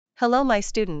Hello, my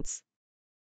students.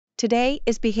 Today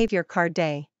is Behavior Card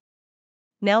Day.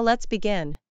 Now let's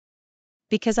begin.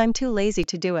 Because I'm too lazy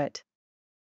to do it.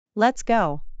 Let's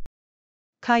go.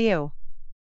 Caillou.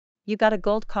 You got a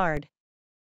gold card.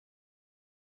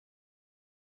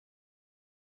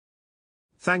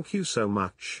 Thank you so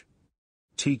much,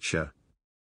 teacher.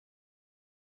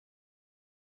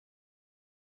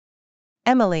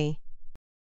 Emily.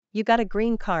 You got a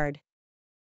green card.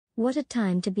 What a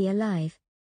time to be alive.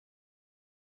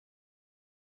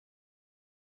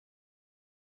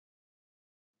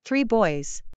 Three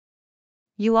boys.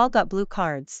 You all got blue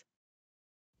cards.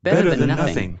 Better than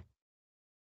nothing.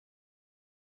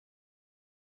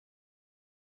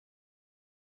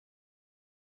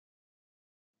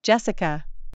 Jessica.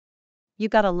 You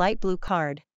got a light blue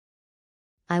card.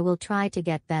 I will try to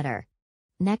get better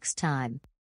next time.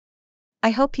 I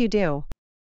hope you do.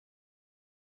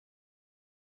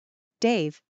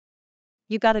 Dave.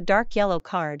 You got a dark yellow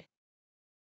card.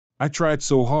 I tried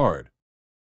so hard.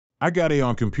 I got A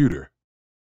on computer.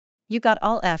 You got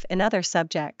all F in other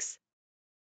subjects.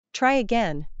 Try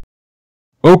again.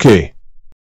 Okay.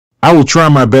 I will try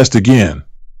my best again.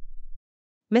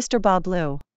 Mr. Bob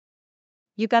Blue.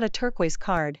 You got a turquoise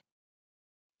card.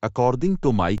 According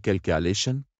to my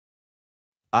calculation,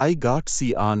 I got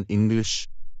C on English,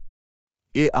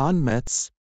 A on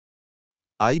maths.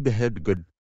 I behaved good.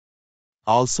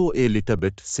 Also a little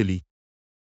bit silly.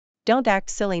 Don't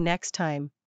act silly next time.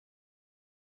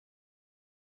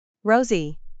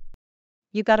 Rosie.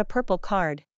 You got a purple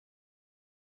card.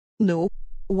 No.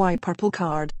 Why purple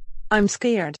card? I'm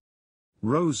scared.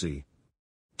 Rosie.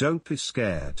 Don't be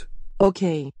scared.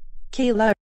 Okay.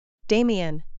 Caillou.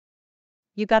 Damien.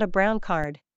 You got a brown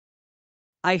card.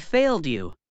 I failed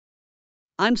you.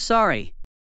 I'm sorry.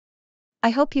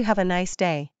 I hope you have a nice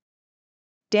day.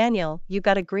 Daniel, you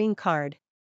got a green card.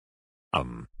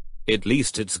 At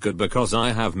least it's good because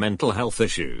I have mental health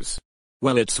issues.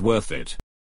 Well, it's worth it.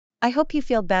 I hope you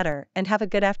feel better and have a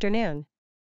good afternoon.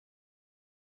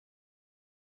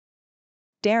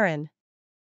 Darren.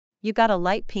 You got a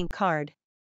light pink card.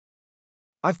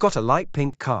 I've got a light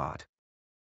pink card.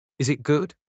 Is it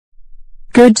good?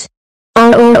 Good.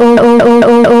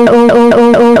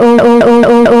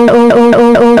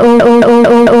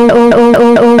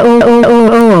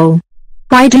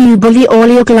 Why do you bully all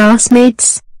your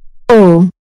classmates? Oh.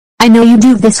 I know you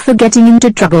do this for getting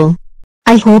into trouble.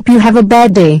 I hope you have a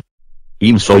bad day.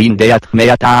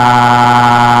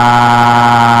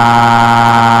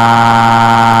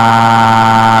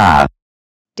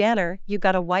 Danner, you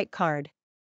got a white card.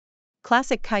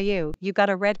 Classic Caillou, you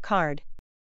got a red card.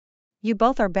 You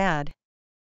both are bad.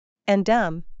 And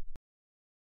dumb.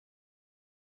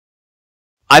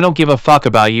 I don't give a fuck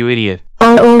about you, idiot.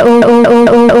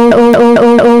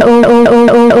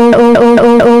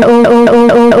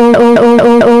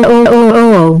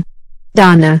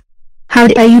 Donna. How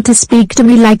dare you to speak to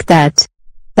me like that?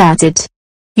 That's it.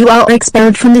 You are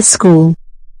expelled from the school.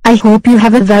 I hope you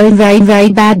have a very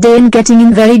bad day and getting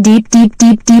in very deep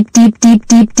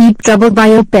trouble by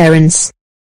your parents.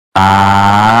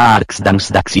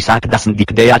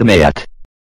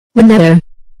 Whenever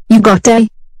you got a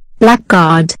black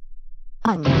card.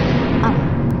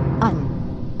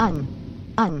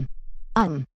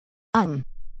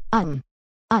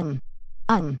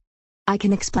 I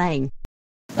can explain.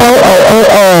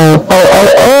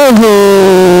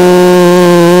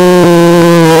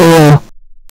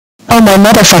 Oh my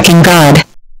motherfucking god.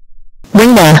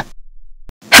 Rena.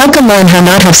 How come learn how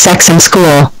not have sex in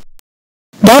school?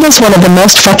 That is one of the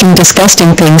most fucking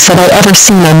disgusting things that I've ever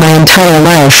seen in my entire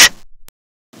life.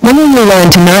 When will you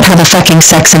learn to not have a fucking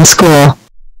sex in school?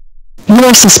 You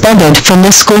are suspended from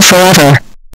this school forever.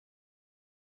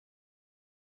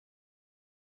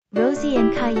 Rosie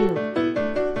and Caillou.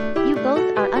 You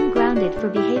both are ungrounded for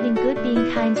behaving good,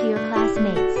 being kind to your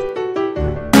classmates.